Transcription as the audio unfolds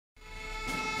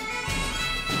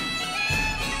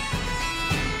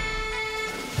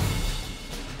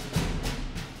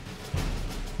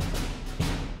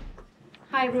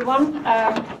Hi everyone,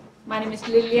 my name is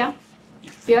Lilja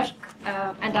Björk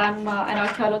and I'm an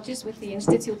archaeologist with the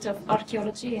Institute of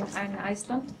Archaeology in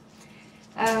Iceland.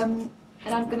 And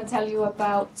I'm going to tell you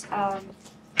about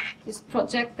this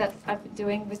project that I've been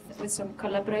doing with some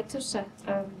collaborators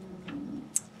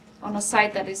on a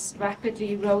site that is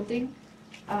rapidly eroding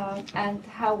and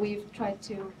how we've tried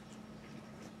to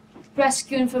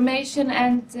rescue information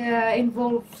and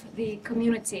involve the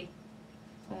community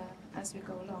as we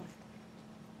go along.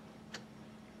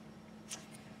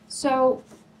 So,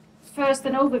 first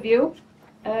an overview.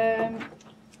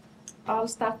 I'll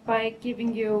start by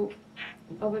giving you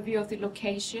an overview of the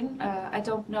location. I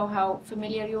don't know how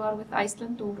familiar you are with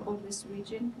Iceland or this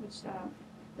region which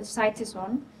the site is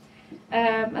on.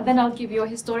 And then I'll give you a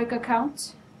historic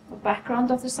account of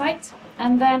background of the site,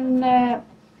 and then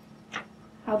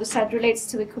how the site relates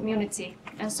to the community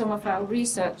and some of our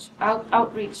research,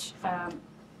 outreach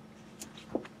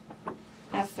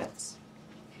efforts.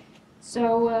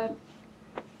 So,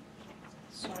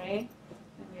 sorry,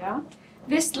 there we are.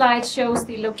 This slide shows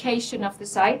the location of the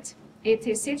site. It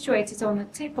is situated on the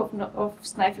tip of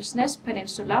Snæfellsnes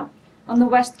peninsula on the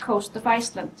west coast of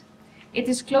Iceland. It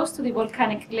is close to the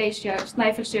volcanic glacier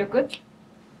Snæfellsjökull,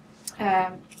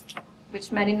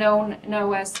 which many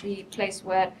know as the place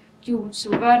where Jules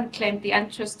Verne claimed the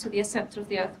entrance to the center of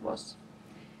the earth was.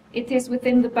 It is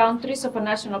within the boundaries of a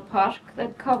national park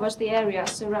that covers the area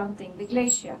surrounding the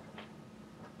glacier.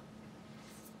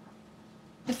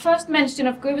 The first mention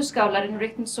of Gufuskálar in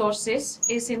written sources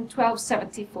is in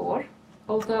 1274,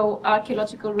 although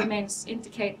archaeological remains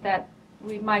indicate that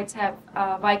we might have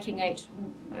Viking Age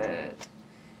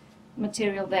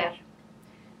material there.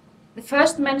 The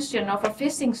first mention of a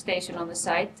fishing station on the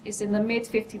site is in the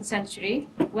mid-15th century,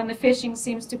 when the fishing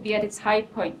seems to be at its high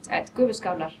point at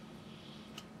Gufuskálar.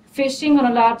 Fishing on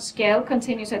a large scale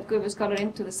continues at Gufuskálar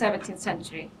into the 17th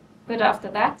century, but after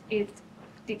that it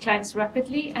declines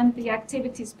rapidly and the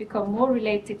activities become more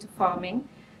related to farming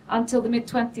until the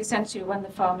mid-20th century, when the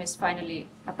farm is finally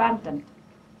abandoned.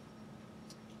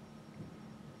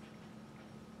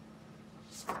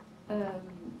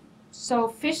 So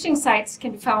fishing sites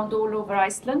can be found all over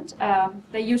Iceland.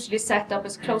 They're usually set up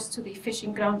as close to the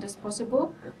fishing ground as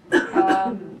possible.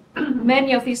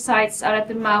 Many of these sites are at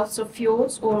the mouths of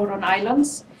fjords or on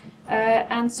islands,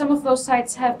 and some of those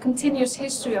sites have continuous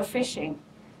history of fishing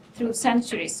through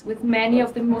centuries, with many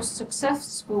of the most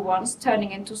successful ones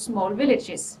turning into small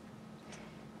villages.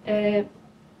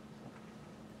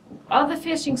 Other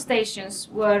fishing stations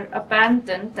were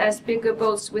abandoned as bigger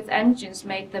boats with engines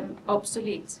made them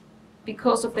obsolete.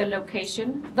 Because of their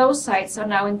location, those sites are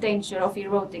now in danger of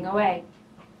eroding away.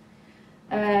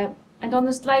 And on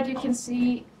the slide you can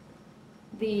see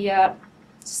the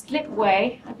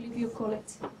slipway, I believe you call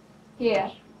it, here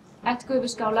at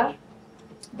Gufuskálar.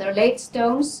 There are laid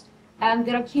stones and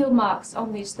there are keel marks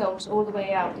on these stones all the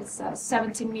way out. It's a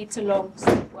 17-meter long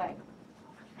slipway.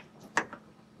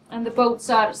 And the boats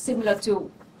are similar to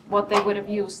what they would have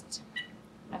used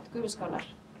at Gufuskálar.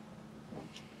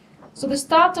 So the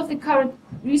start of the current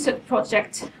research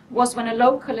project was when a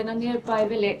local in a nearby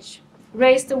village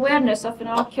raised awareness of an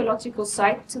archaeological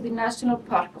site to the National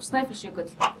Park of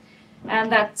Snæfellsjökull,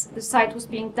 and that the site was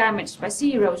being damaged by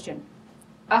sea erosion.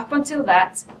 Up until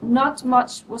that, not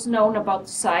much was known about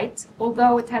the site,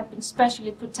 although it had been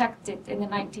specially protected in the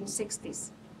 1960s.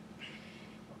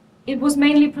 It was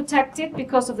mainly protected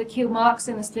because of the keel marks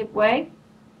in the slipway,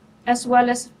 as well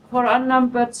as for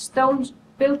unnumbered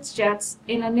stone-built sheds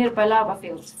in a nearby lava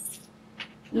field.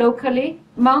 Locally,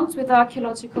 mounds with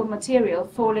archaeological material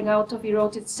falling out of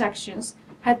eroded sections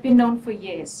had been known for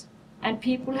years, and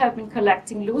people have been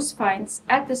collecting loose finds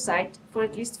at the site for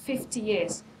at least 50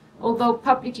 years, although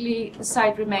publicly the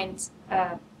site remains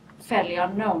fairly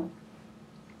unknown.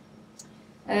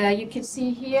 You can see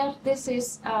here, this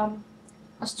is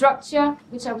a structure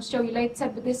which I will show you later,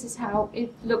 but this is how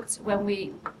it looked when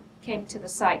we came to the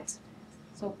site.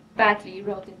 So badly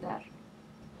eroded there.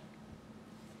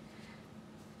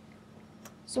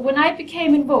 So when I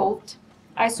became involved,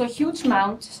 I saw huge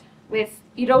mounds with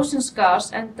erosion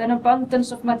scars and an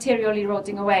abundance of material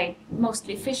eroding away,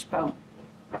 mostly fish bone.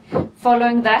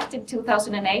 Following that, in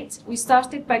 2008, we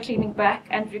started by cleaning back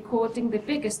and recording the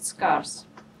biggest scars.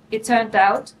 It turned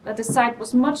out that the site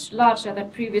was much larger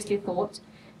than previously thought,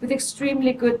 with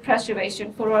extremely good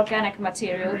preservation for organic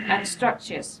material and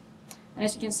structures. And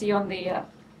as you can see on the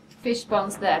fish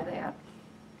bones there, they are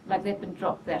like they've been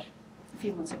dropped there a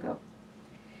few months ago.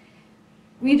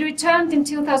 We returned in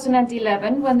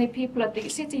 2011 when the people at the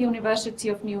City University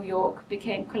of New York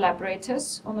became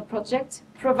collaborators on the project,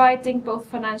 providing both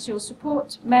financial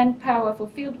support, manpower for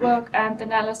fieldwork and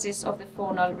analysis of the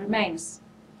faunal remains.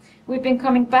 We've been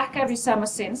coming back every summer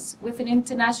since with an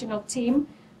international team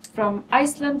from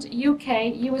Iceland,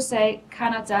 UK, USA,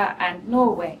 Canada and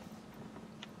Norway.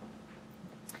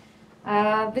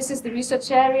 This is the research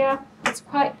area. It's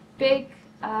quite big.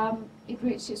 It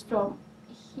reaches from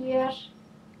here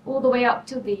all the way up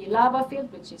to the lava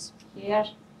field, which is here,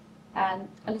 and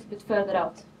a little bit further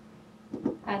out.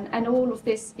 And all of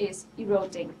this is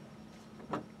eroding.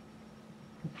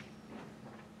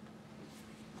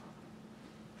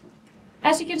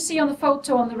 As you can see on the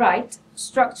photo on the right,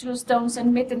 structural stones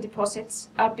and mitten deposits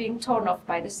are being torn off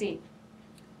by the sea.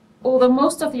 Although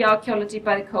most of the archaeology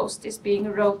by the coast is being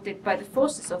eroded by the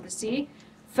forces of the sea,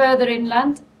 further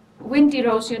inland, wind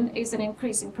erosion is an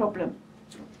increasing problem.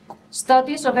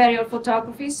 Studies of aerial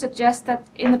photography suggest that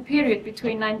in the period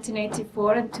between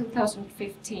 1984 and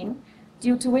 2015,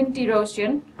 due to wind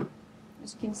erosion,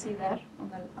 as you can see there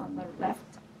on the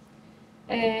left,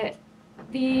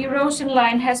 the erosion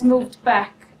line has moved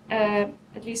back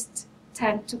at least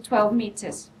 10 to 12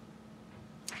 meters.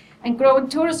 And growing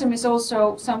tourism is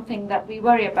also something that we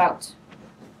worry about.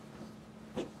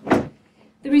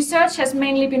 The research has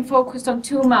mainly been focused on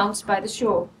two mounds by the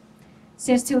shore.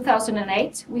 Since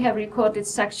 2008, we have recorded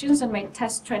sections and made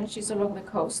test trenches along the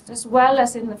coast, as well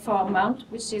as in the farm mound,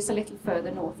 which is a little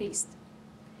further northeast.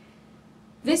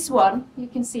 This one, you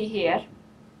can see here,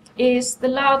 is the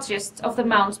largest of the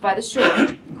mounds by the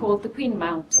shore, called the Queen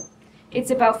Mound. It's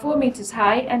about 4 meters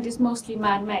high and is mostly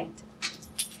man-made.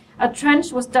 A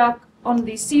trench was dug on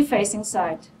the sea-facing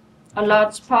side. A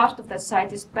large part of that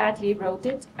site is badly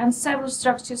eroded, and several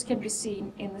structures can be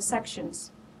seen in the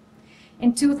sections.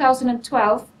 In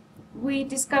 2012, we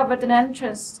discovered an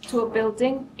entrance to a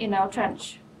building in our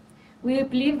trench. We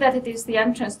believe that it is the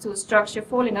entrance to a structure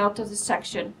falling out of the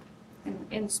section.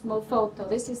 In small photo,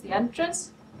 this is the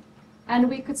entrance, and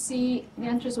we could see the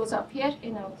entrance was up here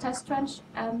in our test trench,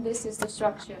 and this is the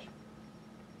structure.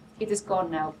 It is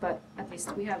gone now, but at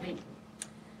least we had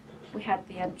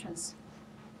the entrance.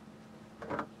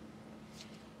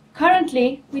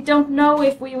 Currently, we don't know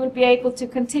if we will be able to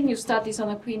continue studies on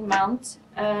the Queen Mound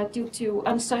due to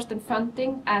uncertain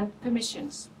funding and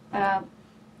permissions.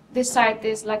 This site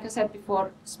is, like I said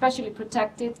before, specially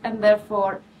protected, and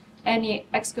therefore any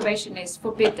excavation is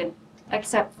forbidden,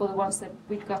 except for the ones that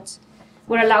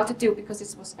were allowed to do because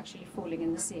it was actually falling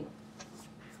in the sea.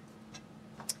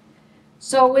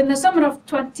 So in the summer of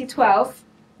 2012,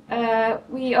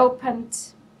 we opened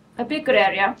a bigger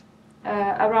area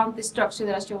around the structure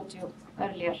that I showed you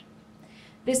earlier.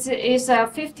 This is a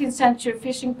 15th century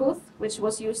fishing booth which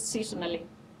was used seasonally.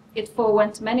 It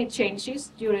forewent many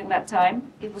changes during that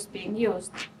time it was being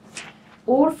used.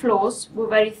 All floors were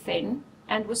very thin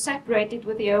and were separated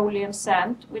with Aeolian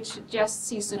sand, which suggests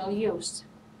seasonal use.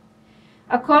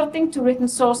 According to written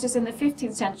sources in the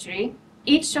 15th century,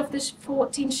 each of the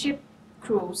 14 ship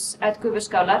crews at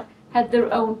Gufuskálar had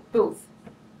their own booth.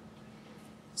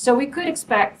 So we could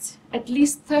expect at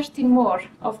least 13 more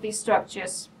of these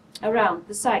structures around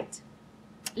the site.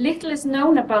 Little is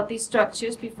known about these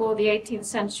structures before the 18th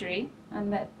century,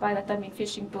 and by that I mean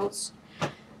fishing boats,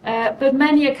 but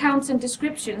many accounts and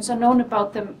descriptions are known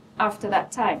about them after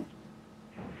that time.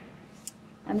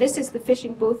 And this is the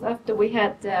fishing booth after we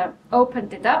had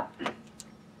opened it up.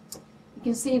 You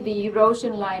can see the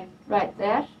erosion line right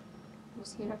there. It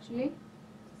was here actually.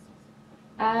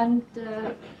 And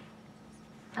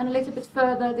a little bit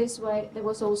further this way there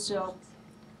was also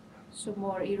some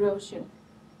more erosion.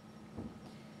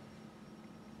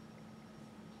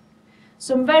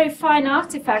 Some very fine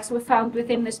artifacts were found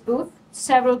within this booth.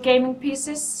 Several gaming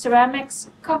pieces, ceramics,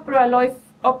 copper alloy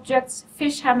objects,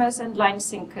 fish hammers and line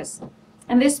sinkers.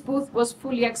 And this booth was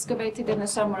fully excavated in the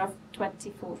summer of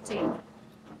 2014.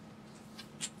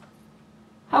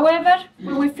 However,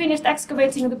 when we finished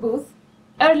excavating the booth,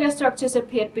 earlier structures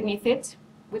appeared beneath it,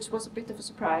 which was a bit of a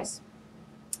surprise,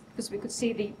 because we could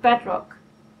see the bedrock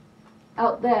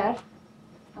out there,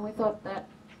 and we thought that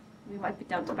we might be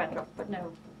down to bedrock, but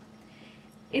no.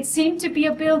 It seemed to be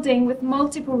a building with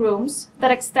multiple rooms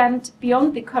that extend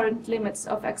beyond the current limits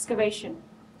of excavation.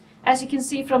 As you can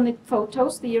see from the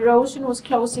photos, the erosion was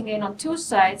closing in on two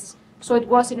sides, so it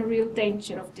was in a real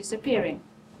danger of disappearing.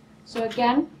 So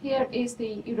again, here is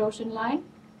the erosion line,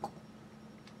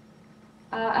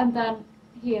 and then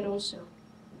here also.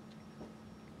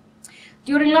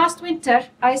 During last winter,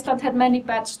 Iceland had many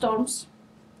bad storms,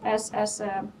 as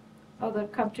other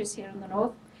countries here in the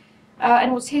north,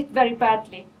 and was hit very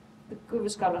badly. the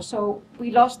Gufuskálar. So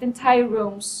we lost entire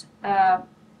rooms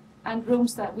and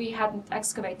rooms that we hadn't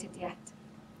excavated yet.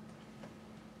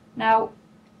 Now,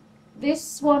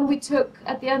 this one we took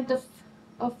at the end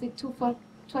of the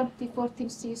 2014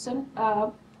 season.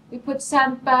 We put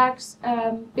sandbags,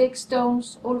 big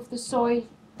stones, all of the soil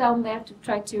down there to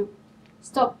try to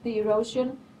stop the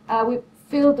erosion. We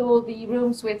filled all the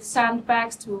rooms with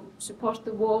sandbags to support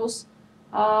the walls,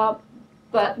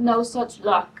 but no such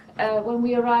luck. When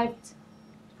we arrived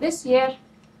this year,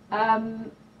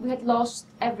 we had lost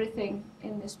everything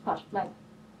in this part. Like,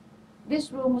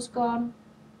 this room was gone,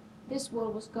 this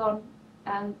wall was gone,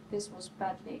 and this was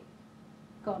badly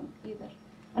gone either.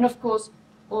 And of course,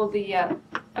 all the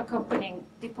accompanying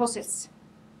deposits.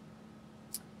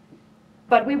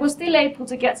 But we were still able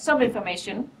to get some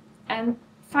information and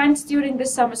finds during the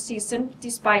summer season,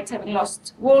 despite having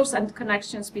lost walls and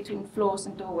connections between floors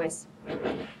and doorways.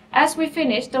 As we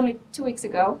finished only 2 weeks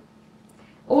ago,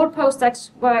 all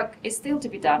post-ex work is still to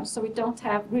be done, so we don't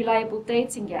have reliable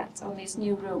dating yet on these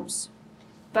new rooms.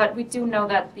 But we do know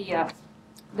that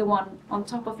the one on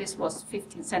top of this was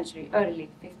 15th century, early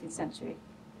 15th century.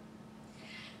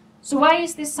 So why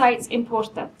is this site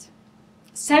important?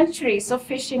 Centuries of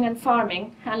fishing and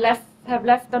farming have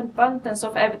left an abundance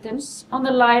of evidence on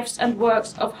the lives and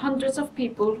works of hundreds of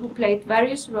people who played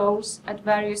various roles at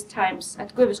various times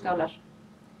at Gufuskálar.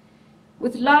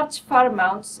 With large farm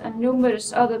mounds and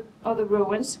numerous other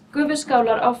ruins,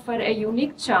 Gufuskálar offer a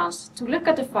unique chance to look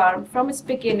at the farm from its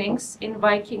beginnings in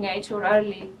Viking Age or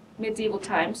early medieval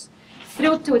times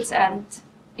through to its end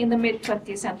in the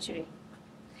mid-20th century.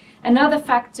 Another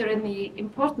factor in the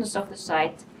importance of the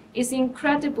site is the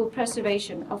incredible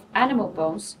preservation of animal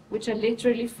bones, which are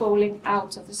literally falling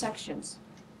out of the sections.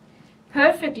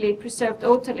 Perfectly preserved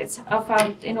otoliths are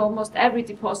found in almost every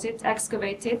deposit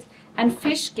excavated, and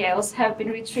fish scales have been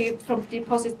retrieved from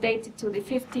deposits dated to the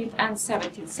 15th and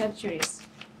 17th centuries.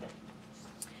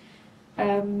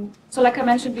 So like I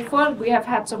mentioned before, we have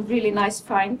had some really nice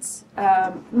finds.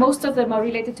 Most of them are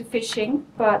related to fishing,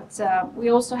 but we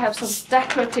also have some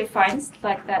decorative finds,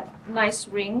 like that nice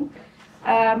ring.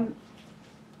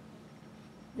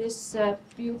 This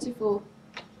beautiful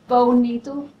bone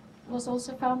needle was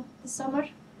also found this summer.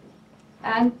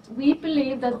 And we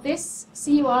believe that this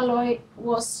CU alloy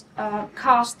was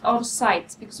cast on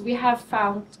site, because we have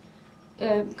found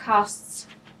casts,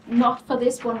 not for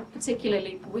this one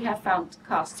particularly, but we have found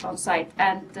casts on site,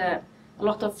 and a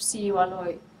lot of CU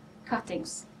alloy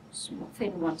cuttings, small,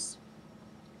 thin ones.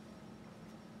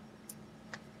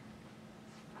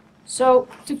 So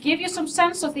to give you some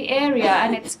sense of the area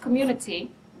and its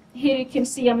community, here you can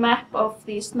see a map of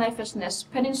the Snæfellsnes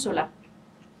peninsula.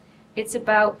 It's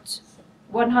about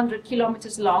 100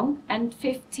 kilometers long and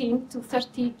 15 to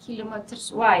 30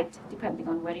 kilometers wide, depending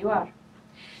on where you are.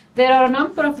 There are a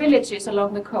number of villages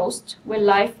along the coast where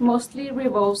life mostly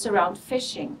revolves around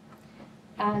fishing.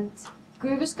 And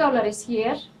Gufuskálar is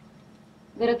here.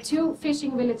 There are 2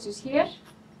 fishing villages here,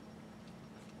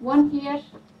 1 here,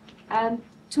 and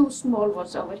 2 small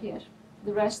ones over here.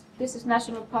 The rest, this is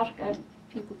national park and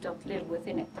people don't live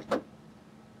within it.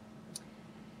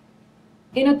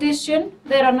 In addition,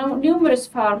 there are numerous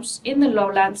farms in the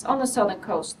lowlands on the southern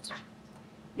coast.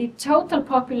 The total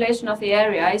population of the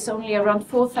area is only around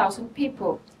 4,000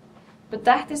 people. But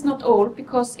that is not all,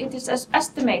 because it is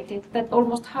estimated that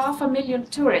almost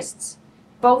 500,000 tourists,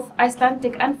 both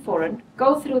Icelandic and foreign,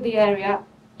 go through the area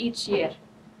each year,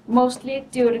 mostly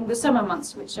during the summer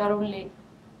months, which are only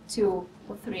 2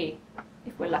 or 3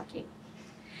 if we're lucky.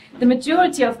 The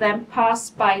majority of them pass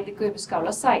by the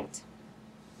Gufuskálar site.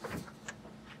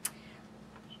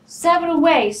 Several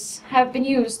ways have been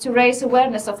used to raise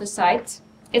awareness of the site,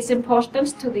 its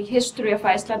importance to the history of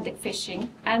Icelandic fishing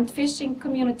and fishing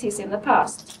communities in the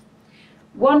past.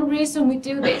 One reason we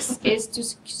do this is to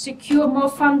secure more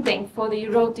funding for the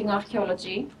eroding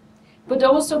archaeology, but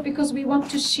also because we want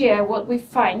to share what we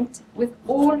find with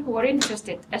all who are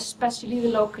interested, especially the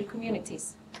local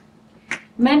communities.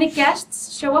 Many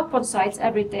guests show up on sites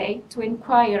every day to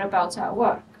inquire about our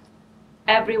work.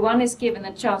 Everyone is given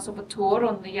a chance of a tour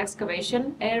on the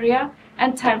excavation area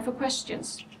and time for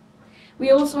questions. We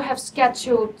also have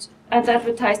scheduled and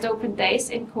advertised open days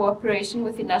in cooperation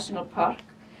with the National Park,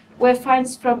 where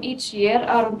finds from each year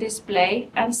are on display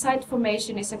and site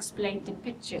formation is explained in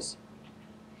pictures.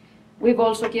 We've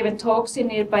also given talks in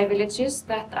nearby villages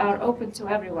that are open to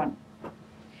everyone.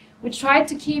 We try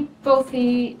to keep both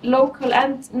the local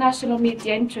and national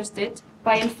media interested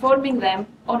by informing them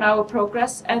on our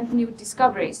progress and new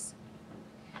discoveries.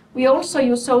 We also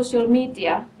use social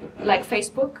media like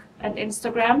Facebook and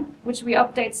Instagram, which we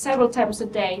update several times a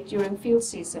day during field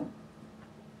season.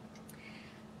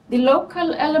 The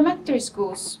local elementary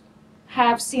schools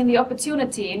have seen the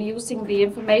opportunity in using the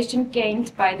information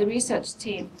gained by the research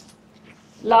team.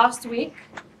 Last week,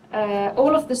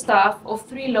 all of the staff of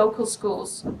 3 local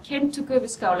schools came to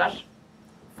Gufuskálar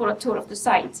for a tour of the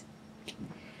site.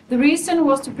 The reason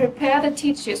was to prepare the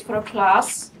teachers for a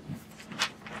class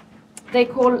they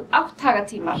call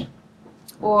átthagatímar,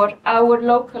 or our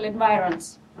local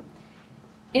environs.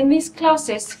 In these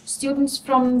classes, students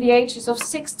from the ages of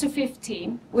 6 to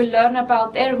 15 will learn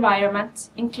about their environment,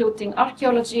 including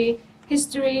archaeology,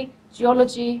 history,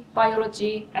 geology,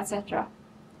 biology, etc.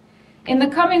 In the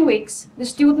coming weeks, the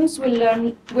students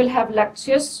will have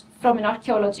lectures from an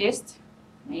archaeologist,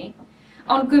 me,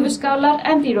 on Gufuskálar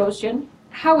and erosion,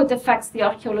 how it affects the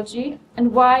archaeology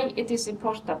and why it is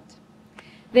important.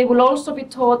 They will also be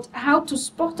taught how to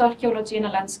spot archaeology in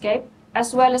a landscape,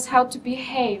 as well as how to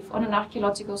behave on an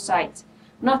archaeological site,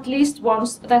 not least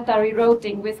ones that are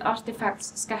eroding with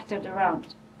artifacts scattered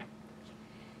around.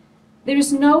 There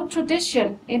is no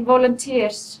tradition in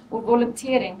volunteers or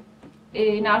volunteering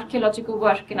in archaeological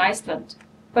work in Iceland,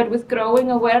 but with growing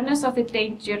awareness of the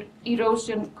danger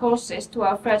erosion causes to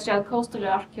our fragile coastal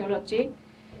archaeology,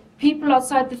 people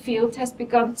outside the field has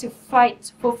begun to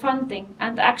fight for funding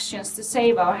and actions to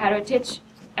save our heritage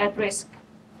at risk.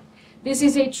 This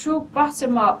is a true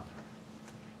bottom-up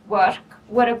work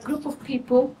where a group of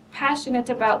people passionate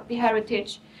about the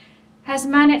heritage has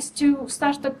managed to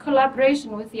start a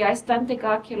collaboration with the Icelandic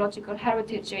Archaeological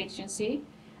Heritage Agency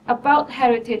about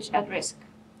heritage at risk,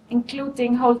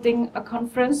 including holding a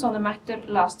conference on the matter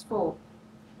last fall.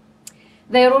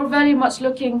 They are all very much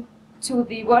looking to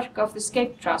the work of the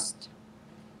Scape Trust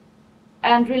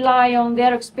and rely on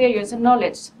their experience and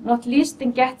knowledge, not least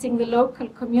in getting the local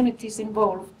communities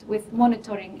involved with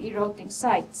monitoring eroding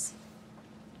sites.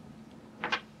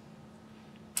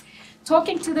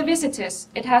 Talking to the visitors,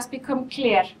 it has become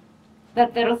clear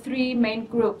that there are 3 main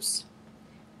groups.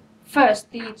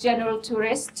 First, the general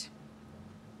tourist.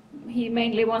 He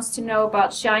mainly wants to know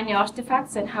about shiny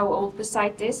artifacts and how old the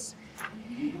site is.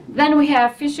 Then we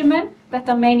have fishermen that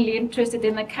are mainly interested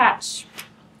in the catch.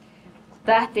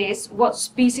 That is, what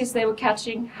species they were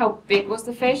catching, how big was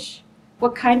the fish,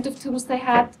 what kind of tools they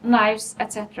had, knives,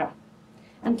 etc.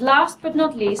 And last but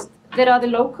not least, there are the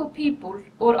local people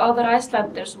or other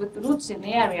Icelanders with roots in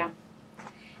the area.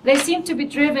 They seem to be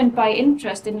driven by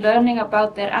interest in learning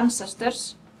about their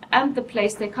ancestors and the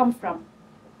place they come from.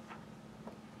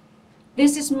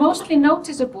 This is mostly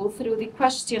noticeable through the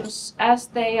questions, as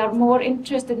they are more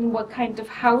interested in what kind of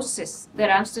houses their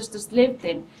ancestors lived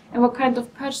in and what kind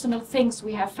of personal things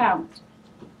we have found.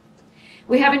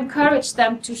 We have encouraged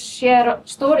them to share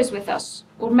stories with us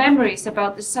or memories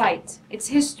about the site, its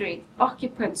history,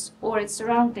 occupants, or its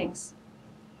surroundings.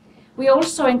 We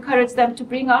also encourage them to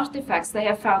bring artifacts they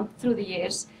have found through the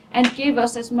years and give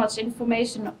us as much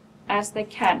information as they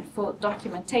can for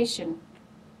documentation.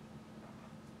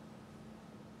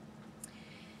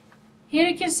 Here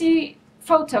you can see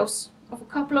photos of a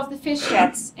couple of the fish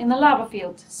sheds in the lava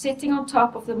field sitting on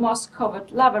top of the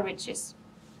moss-covered lava ridges.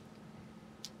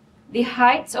 The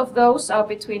heights of those are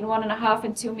between 1.5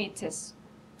 and 2 meters.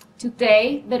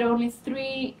 Today there are only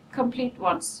 3 complete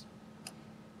ones.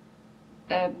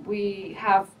 We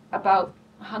have about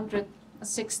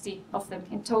 160 of them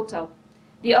in total.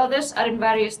 The others are in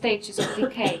various stages of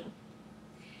decay.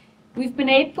 We've been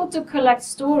able to collect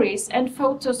stories and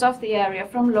photos of the area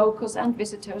from locals and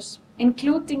visitors,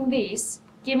 including these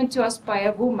given to us by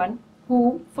a woman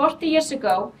who, 40 years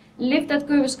ago, lived at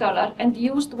Gufuskálar and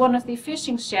used one of the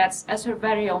fishing sheds as her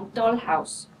very own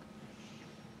dollhouse.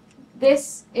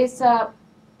 This is a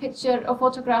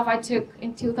photograph I took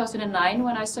in 2009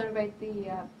 when I surveyed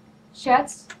the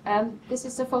sheds, and this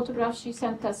is a photograph she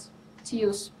sent us to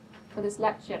use for this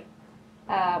lecture.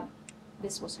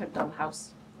 This was her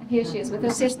dollhouse. And here she is with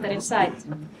her sister inside.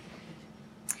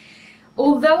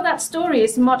 Although that story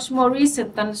is much more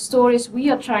recent than the stories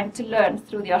we are trying to learn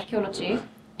through the archaeology,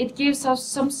 it gives us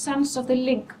some sense of the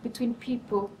link between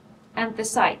people and the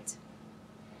site.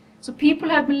 So people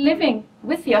have been living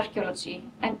with the archaeology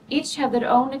and each have their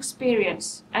own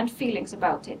experience and feelings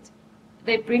about it.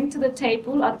 They bring to the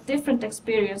table a different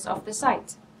experience of the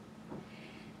site.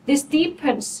 This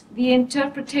deepens the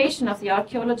interpretation of the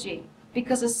archaeology,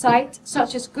 because a site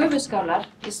such as Gufuskálar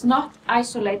is not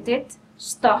isolated,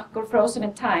 stuck or frozen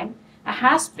in time, a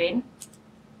has-been,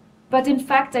 but in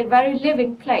fact a very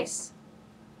living place.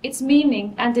 Its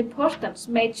meaning and importance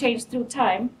may change through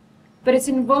time, but its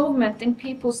involvement in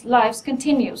people's lives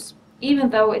continues, even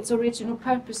though its original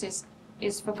purpose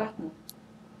is forgotten.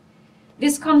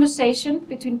 This conversation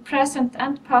between present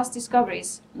and past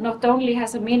discoveries not only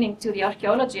has a meaning to the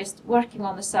archaeologists working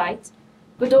on the site,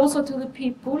 but also to the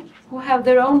people who have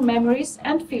their own memories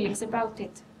and feelings about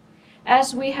it.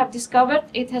 As we have discovered,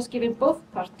 it has given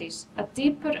both parties a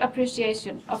deeper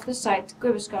appreciation of the site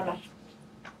Gufuskálar.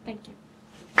 Thank you.